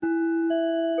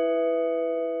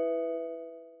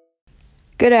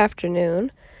Good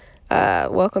afternoon.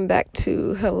 Welcome back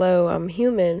to Hello, I'm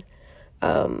Human.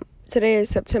 Today is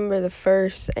September the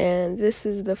 1st, and this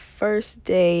is the first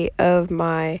day of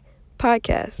my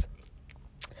podcast.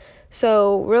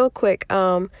 So, real quick,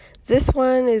 this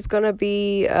one is going to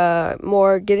be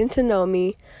more getting to know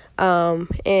me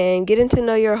and getting to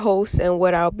know your host and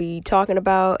what I'll be talking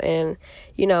about and,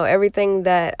 everything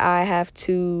that I have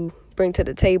to bring to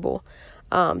the table.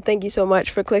 Thank you so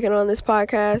much for clicking on this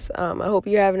podcast. I hope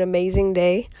you have an amazing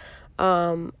day.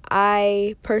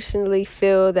 I personally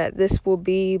feel that this will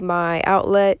be my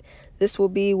outlet. This will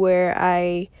be where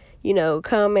I,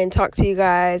 come and talk to you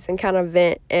guys and kind of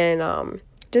vent and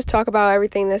just talk about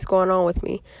everything that's going on with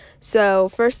me. So,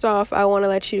 first off, I want to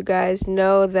let you guys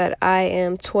know that I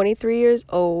am 23 years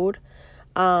old.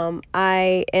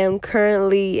 I am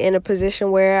currently in a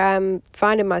position where I'm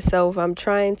finding myself. I'm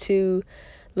trying to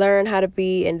learn how to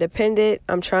be independent.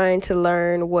 I'm trying to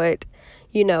learn what,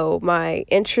 my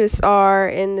interests are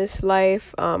in this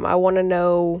life. I want to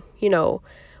know,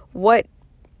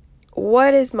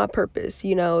 what is my purpose?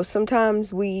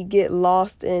 Sometimes we get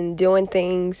lost in doing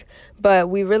things, but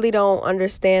we really don't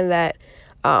understand that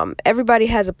everybody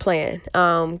has a plan.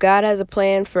 God has a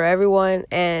plan for everyone,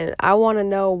 and I want to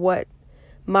know what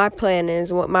my plan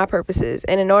is, what my purpose is.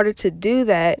 And in order to do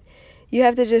that, you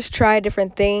have to just try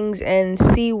different things and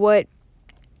see what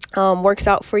works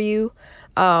out for you,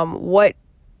 what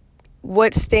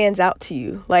stands out to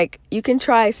you. Like, you can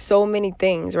try so many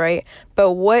things, right?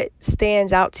 But what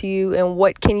stands out to you and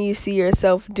what can you see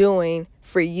yourself doing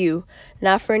for you?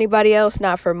 Not for anybody else,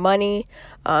 not for money.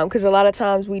 Because a lot of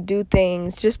times we do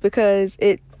things just because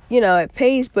it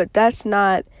pays, but that's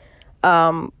not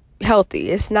healthy.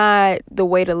 It's not the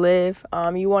way to live.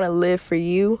 You want to live for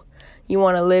you. You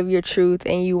want to live your truth,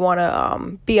 and you want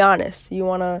to be honest. You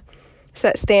want to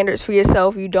set standards for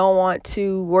yourself. You don't want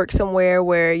to work somewhere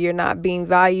where you're not being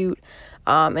valued.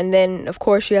 And then, of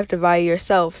course, you have to value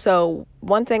yourself. So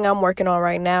one thing I'm working on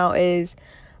right now is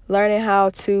learning how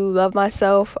to love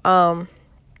myself.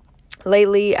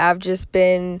 Lately, I've just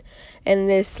been in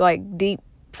this like deep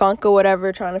funk or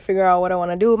whatever, trying to figure out what I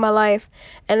want to do with my life.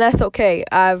 And that's okay.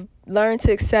 I've learned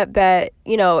to accept that,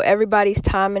 everybody's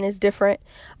timing is different.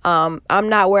 I'm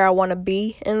not where I want to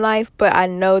be in life, but I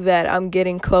know that I'm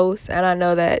getting close, and I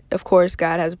know that, of course,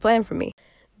 God has a plan for me.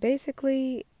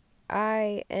 Basically,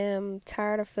 I am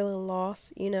tired of feeling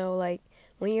lost. Like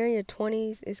when you're in your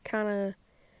 20s, it's kind of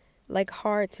like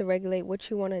hard to regulate what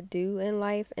you want to do in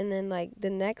life, and then like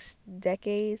the next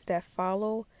decades that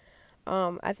follow,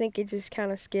 I think it just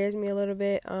kind of scares me a little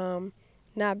bit,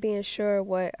 not being sure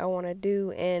what I want to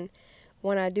do. And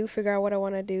when I do figure out what I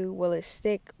want to do, will it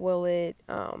stick? Will it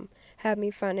have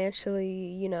me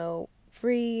financially,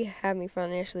 free, have me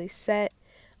financially set,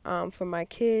 for my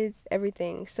kids,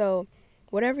 everything. So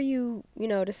whatever you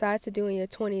decide to do in your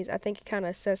 20s, I think it kind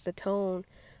of sets the tone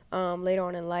later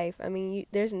on in life. I mean,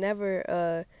 there's never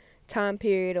a time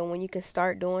period on when you can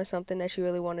start doing something that you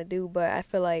really want to do, but I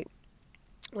feel like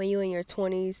when you're in your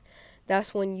 20s,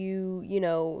 that's when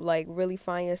like really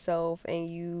find yourself and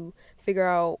you figure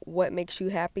out what makes you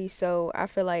happy. So I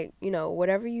feel like,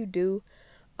 whatever you do,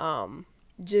 um,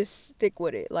 just stick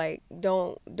with it. Like,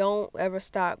 don't ever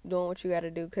stop doing what you got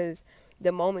to do, because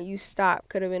the moment you stop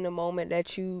could have been the moment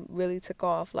that you really took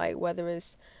off. Like, whether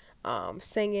it's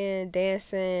singing,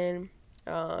 dancing,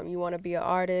 you want to be an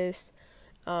artist,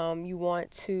 you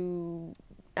want to,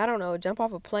 I don't know, jump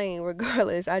off a plane.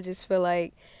 Regardless, I just feel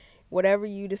like whatever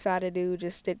you decide to do,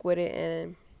 just stick with it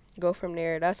and go from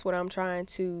there. That's what I'm trying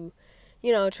to,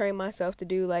 train myself to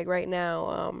do. Like right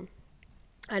now,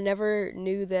 I never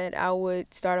knew that I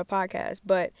would start a podcast,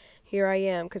 but here I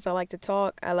am, because I like to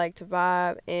talk, I like to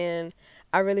vibe, and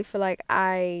I really feel like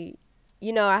I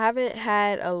haven't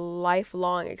had a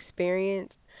lifelong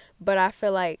experience, but I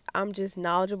feel like I'm just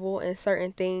knowledgeable in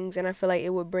certain things, and I feel like it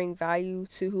would bring value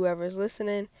to whoever's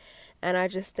listening. And I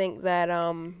just think that,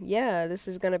 yeah, this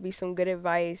is going to be some good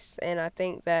advice. And I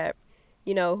think that,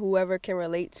 whoever can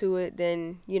relate to it,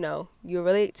 then, you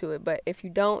relate to it. But if you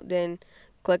don't, then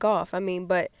click off. I mean,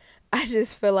 but I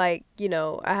just feel like,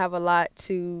 I have a lot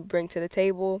to bring to the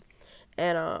table.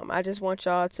 And I just want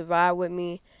y'all to vibe with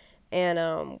me.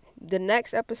 And the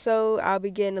next episode, I'll be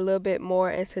getting a little bit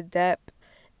more into depth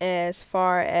as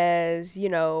far as,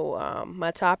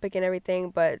 my topic and everything.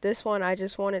 But this one, I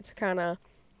just wanted to kind of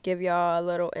give y'all a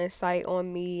little insight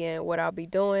on me and what I'll be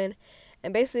doing.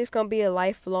 And basically, it's going to be a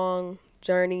lifelong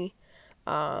journey.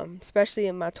 Especially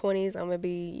in my 20s, I'm going to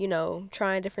be,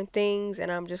 trying different things,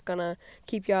 and I'm just going to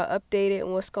keep y'all updated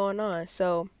on what's going on.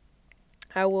 So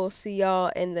I will see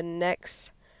y'all in the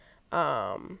next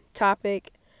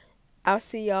topic. I'll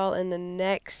see y'all in the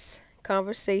next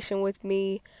conversation with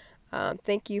me.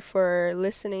 Thank you for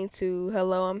listening to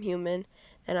Hello, I'm Human,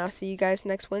 and I'll see you guys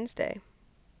next Wednesday.